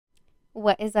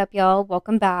What is up, y'all?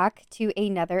 Welcome back to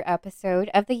another episode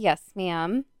of the Yes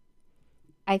Ma'am.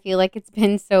 I feel like it's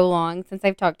been so long since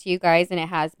I've talked to you guys, and it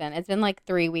has been. It's been like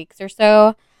 3 weeks or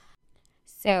so.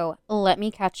 So let me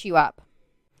catch you up.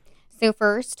 So,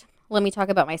 first, let me talk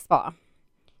about my spa.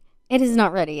 It is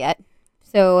not ready yet.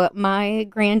 So, my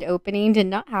grand opening did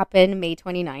not happen May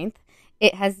 29th.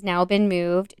 It has now been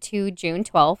moved to June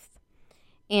 12th.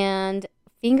 And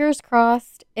fingers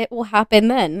crossed it will happen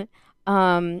then.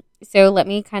 So let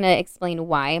me kind of explain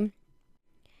why.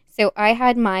 So I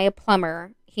had my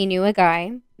plumber, he knew a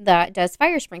guy that does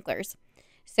fire sprinklers.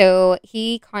 So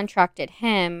he contracted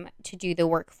him to do the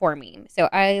work for me. So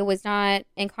I was not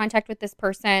in contact with this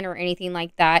person or anything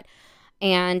like that.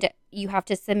 And you have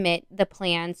to submit the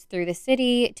plans through the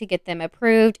city to get them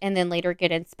approved and then later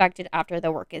get inspected after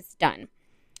the work is done.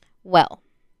 Well,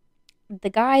 the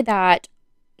guy that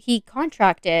he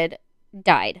contracted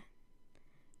died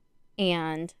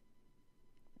and,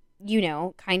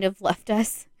 kind of left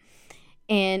us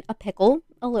in a pickle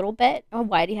a little bit. Oh,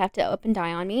 why do you have to up and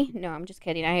die on me? No, I'm just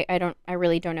kidding. I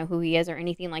really don't know who he is or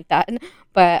anything like that.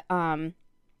 But,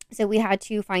 so we had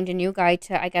to find a new guy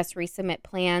to, I guess, resubmit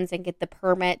plans and get the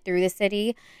permit through the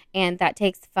city. And that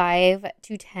takes 5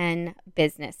 to 10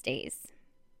 business days.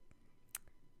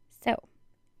 So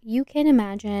you can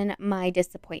imagine my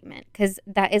disappointment because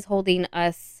that is holding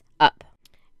us up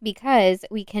because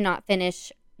we cannot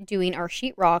finish doing our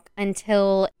sheetrock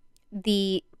until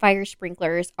the fire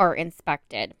sprinklers are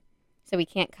inspected. So we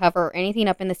can't cover anything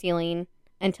up in the ceiling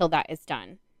until that is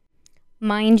done.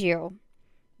 Mind you,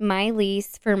 my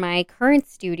lease for my current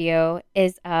studio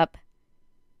is up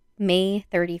May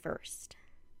 31st.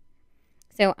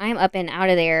 So I'm up and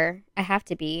out of there. I have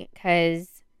to be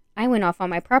because I went off on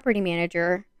my property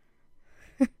manager.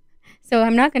 So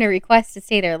I'm not going to request to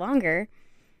stay there longer.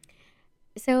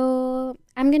 So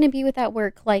I'm going to be without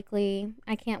work likely.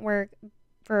 I can't work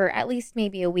for at least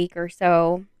maybe a week or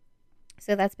so.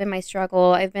 So that's been my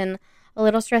struggle. I've been a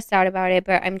little stressed out about it,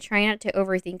 but I'm trying not to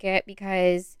overthink it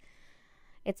because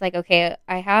it's like, okay,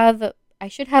 I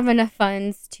should have enough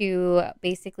funds to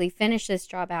basically finish this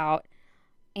job out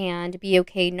and be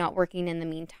okay not working in the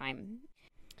meantime.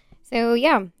 So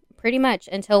yeah, pretty much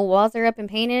until walls are up and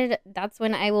painted, that's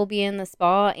when I will be in the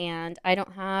spa, and I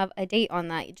don't have a date on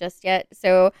that just yet.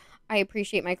 So I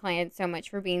appreciate my clients so much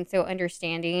for being so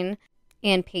understanding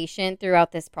and patient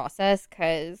throughout this process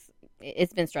because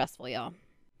it's been stressful, y'all.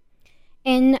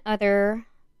 In other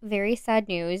very sad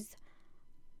news,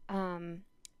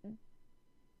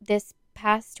 this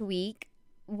past week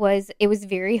was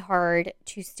very hard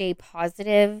to stay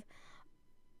positive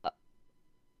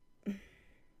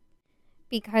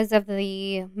because of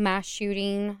the mass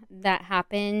shooting that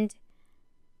happened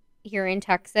here in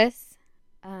Texas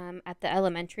at the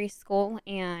elementary school.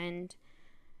 And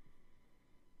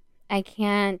I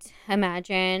can't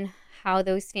imagine how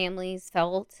those families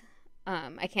felt.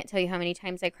 I can't tell you how many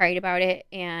times I cried about it.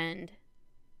 And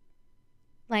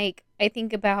like, I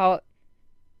think about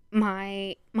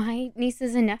my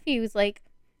nieces and nephews, like,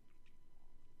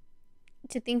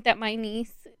 to think that my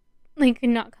niece could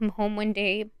not come home one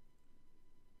day.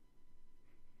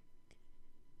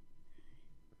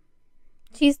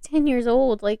 She's 10 years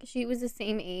old. Like, she was the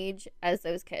same age as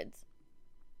those kids.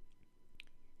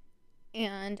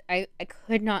 And I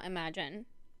could not imagine.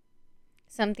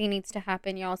 Something needs to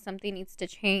happen, y'all. Something needs to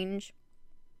change.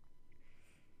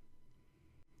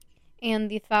 And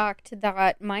the fact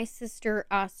that my sister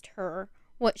asked her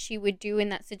what she would do in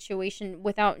that situation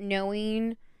without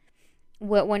knowing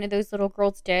what one of those little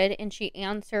girls did. And she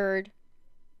answered,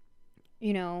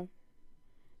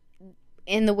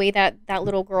 in the way that that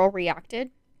little girl reacted,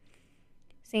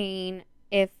 saying,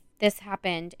 if this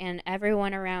happened and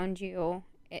everyone around you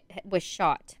was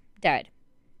shot dead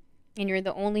and you're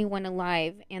the only one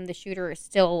alive and the shooter is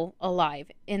still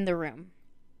alive in the room,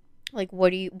 like,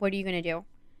 what are you going to do?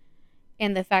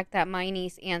 And the fact that my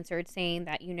niece answered saying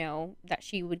that, that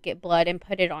she would get blood and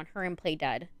put it on her and play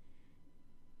dead.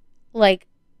 Like,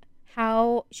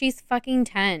 how she's fucking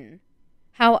 10.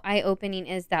 How eye-opening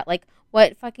is that? Like,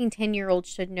 what fucking 10-year-old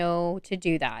should know to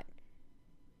do that?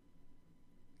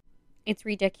 It's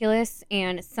ridiculous,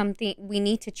 and something, we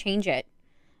need to change it.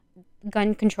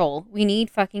 Gun control. We need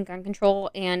fucking gun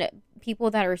control, and people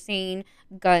that are saying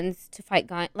guns to fight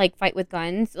with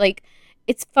guns, like,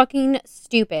 it's fucking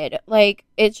stupid. Like,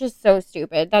 it's just so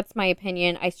stupid. That's my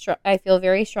opinion. I feel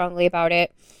very strongly about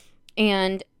it.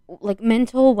 And, like,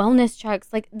 mental wellness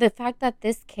checks. Like, the fact that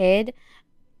this kid,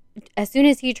 as soon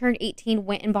as he turned 18,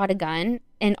 went and bought a gun,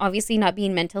 and obviously not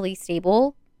being mentally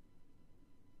stable.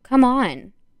 Come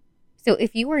on. So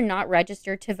if you are not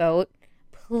registered to vote,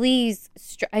 please,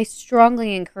 I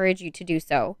strongly encourage you to do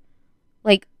so.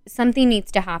 Like, something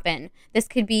needs to happen. This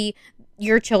could be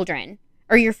your children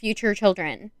or your future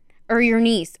children or your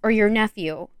niece or your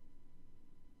nephew.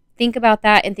 Think about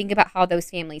that and think about how those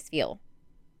families feel.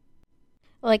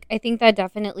 Like, I think that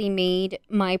definitely made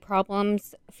my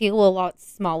problems feel a lot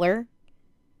smaller.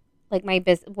 Like,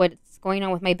 what's going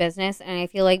on with my business. And I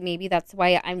feel like maybe that's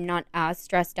why I'm not as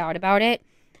stressed out about it,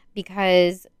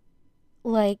 because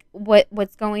like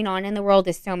what's going on in the world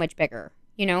is so much bigger,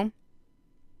 you know?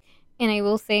 And I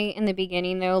will say in the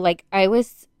beginning though, like I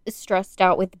was stressed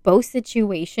out with both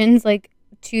situations, like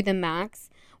to the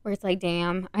max, where it's like,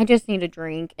 damn, I just need a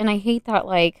drink. And I hate that,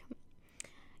 like,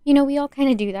 we all kind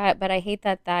of do that, but I hate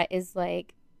that is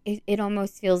like, it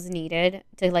almost feels needed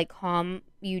to like calm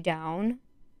you down,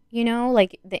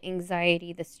 like the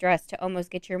anxiety, the stress, to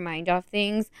almost get your mind off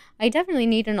things. I definitely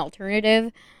need an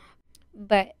alternative.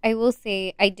 But I will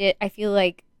say I feel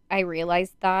like I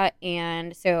realized that.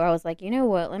 And so I was like, you know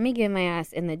what? Let me get my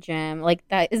ass in the gym. Like,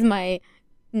 that is my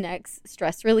next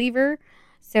stress reliever.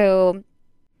 So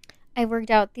I worked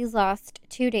out these last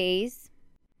 2 days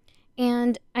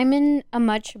and I'm in a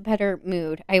much better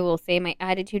mood. I will say my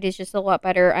attitude is just a lot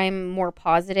better. I'm more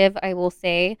positive, I will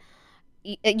say.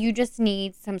 You just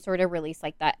need some sort of release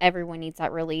like that. Everyone needs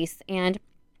that release. And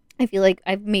I feel like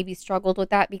I've maybe struggled with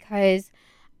that because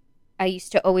I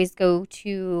used to always go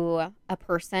to a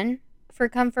person for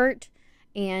comfort.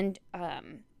 And,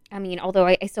 I mean, although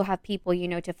I still have people,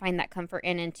 to find that comfort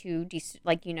in and to,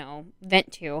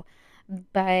 vent to.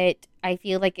 But I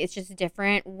feel like it's just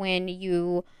different when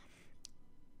you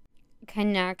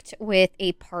connect with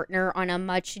a partner on a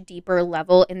much deeper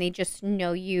level and they just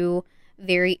know you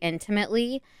very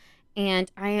intimately.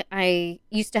 And I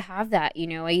used to have that,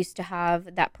 I used to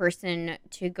have that person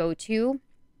to go to.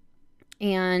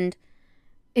 And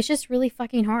it's just really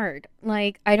fucking hard.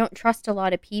 Like, I don't trust a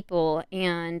lot of people,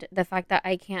 and the fact that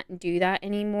I can't do that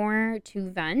anymore to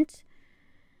vent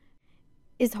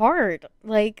is hard.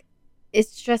 Like,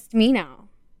 it's just me now.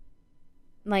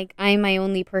 Like, I'm my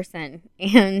only person,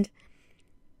 and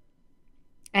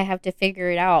I have to figure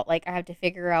it out. Like, I have to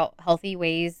figure out healthy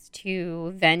ways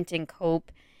to vent and cope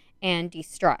and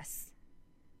de-stress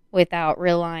without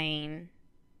relying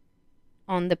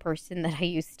on the person that I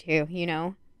used to.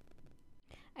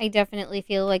 I definitely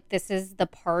feel like this is the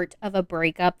part of a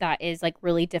breakup that is like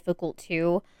really difficult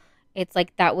too. It's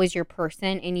like that was your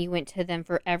person and you went to them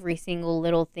for every single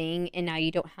little thing, and now you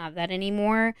don't have that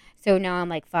anymore. So now I'm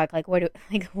like, fuck, like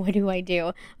what do I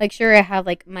do? Like, sure, I have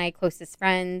like my closest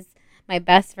friends, my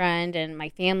best friend and my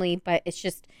family, but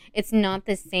it's not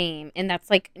the same. And that's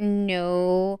like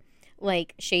no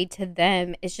like shade to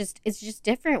them. It's just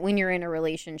different when you're in a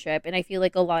relationship, and I feel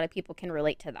like a lot of people can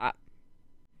relate to that.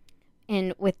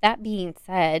 And with that being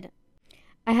said,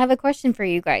 I have a question for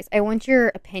you guys. I want your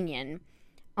opinion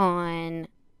on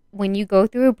when you go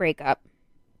through a breakup,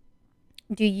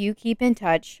 do you keep in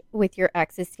touch with your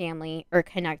ex's family or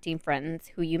connecting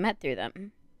friends who you met through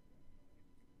them?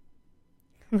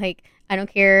 Like, I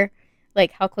don't care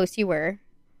like how close you were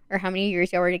or how many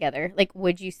years y'all were together. Like,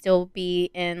 would you still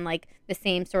be in like the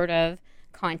same sort of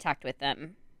contact with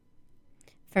them?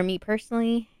 For me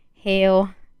personally,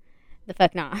 hell the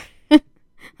fuck nah.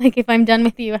 Like, if I'm done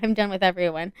with you, I'm done with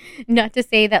everyone. Not to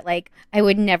say that, like, I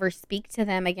would never speak to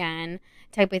them again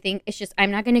type of thing. It's just I'm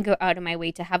not going to go out of my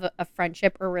way to have a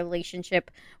friendship or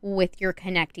relationship with your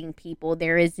connecting people.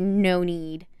 There is no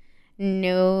need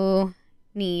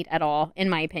at all, in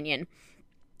my opinion.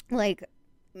 Like,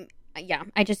 yeah,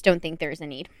 I just don't think there's a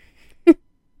need.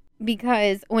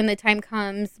 Because when the time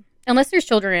comes, unless there's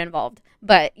children involved,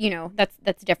 but,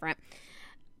 that's different.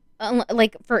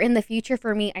 Like, for in the future,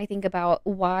 for me, I think about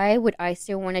why would I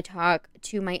still want to talk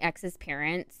to my ex's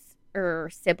parents or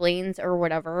siblings or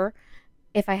whatever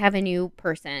if I have a new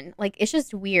person. Like, it's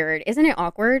just weird. Isn't it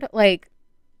awkward? Like,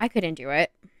 I couldn't do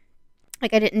it.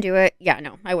 Like, I didn't do it. Yeah,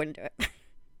 no, I wouldn't do it.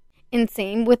 And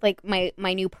same with like my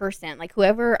new person, like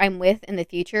whoever I'm with in the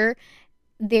future,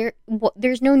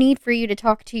 there's no need for you to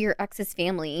talk to your ex's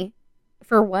family.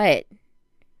 For what?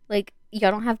 Like,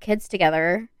 y'all don't have kids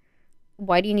together.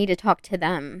 Why do you need to talk to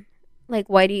them? Like,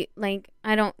 why do you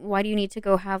need to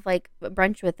go have like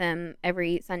brunch with them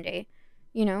every Sunday?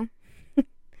 You know?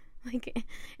 Like,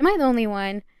 am I the only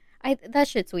one? That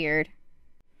shit's weird.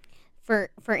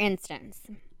 For instance,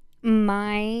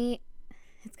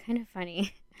 it's kind of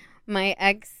funny. My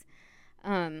ex,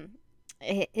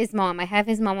 his mom, I have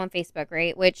his mom on Facebook,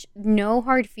 right? Which, no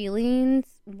hard feelings,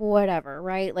 whatever,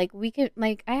 right? Like, we could,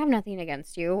 like, I have nothing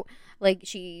against you. Like,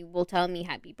 she will tell me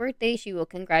happy birthday. She will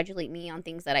congratulate me on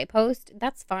things that I post.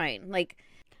 That's fine. Like,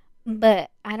 But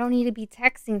I don't need to be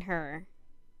texting her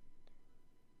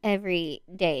every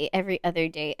day, every other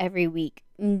day, every week.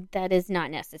 That is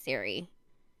not necessary.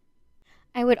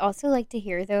 I would also like to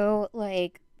hear, though,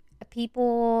 like,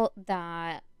 people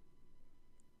that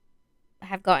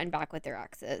have gotten back with their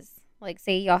exes. Like,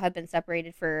 say y'all have been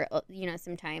separated for,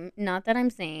 some time. Not that I'm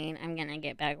saying I'm going to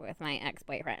get back with my ex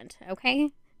boyfriend,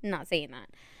 okay? Not saying that.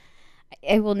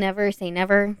 I will never say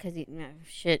never because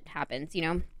shit happens,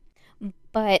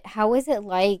 But how is it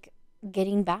like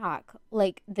getting back?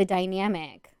 Like, the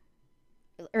dynamic?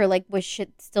 Or, like, was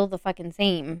shit still the fucking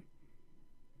same?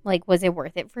 Like, was it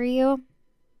worth it for you?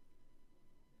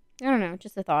 I don't know.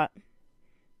 Just a thought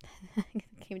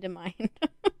came to mind.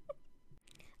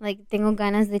 Like, tengo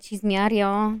ganas de chismear,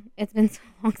 y'all. It's been so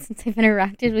long since I've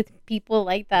interacted with people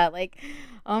like that. Like,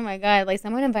 oh my God. Like,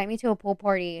 someone invite me to a pool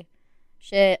party.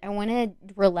 Shit, I want to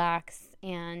relax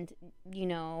and,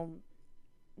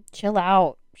 chill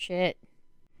out. Shit.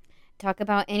 Talk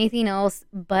about anything else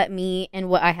but me and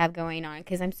what I have going on.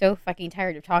 Because I'm so fucking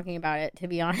tired of talking about it, to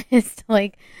be honest.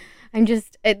 Like, I'm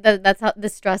just, that's how the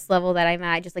stress level that I'm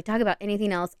at. Just like, talk about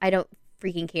anything else. I don't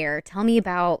freaking care. Tell me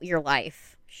about your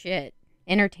life. Shit.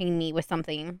 Entertain me with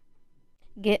something.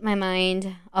 Get my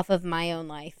mind off of my own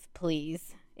life,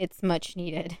 please. It's much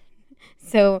needed.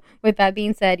 So, with that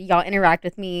being said, y'all interact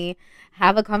with me.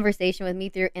 Have a conversation with me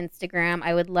through Instagram.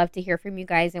 I would love to hear from you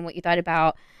guys and what you thought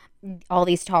about all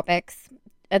these topics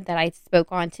that I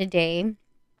spoke on today.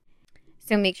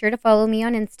 So make sure to follow me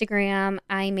on Instagram.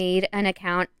 I made an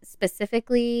account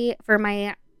specifically for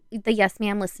the Yes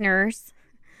Ma'am listeners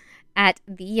at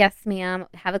the Yes Ma'am.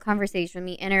 Have a conversation with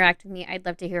me, interact with me. I'd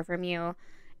love to hear from you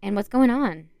and what's going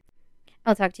on.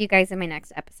 I'll talk to you guys in my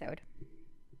next episode.